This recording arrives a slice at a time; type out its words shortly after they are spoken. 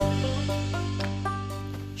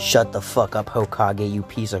Shut the fuck up, Hokage, you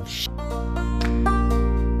piece of shit.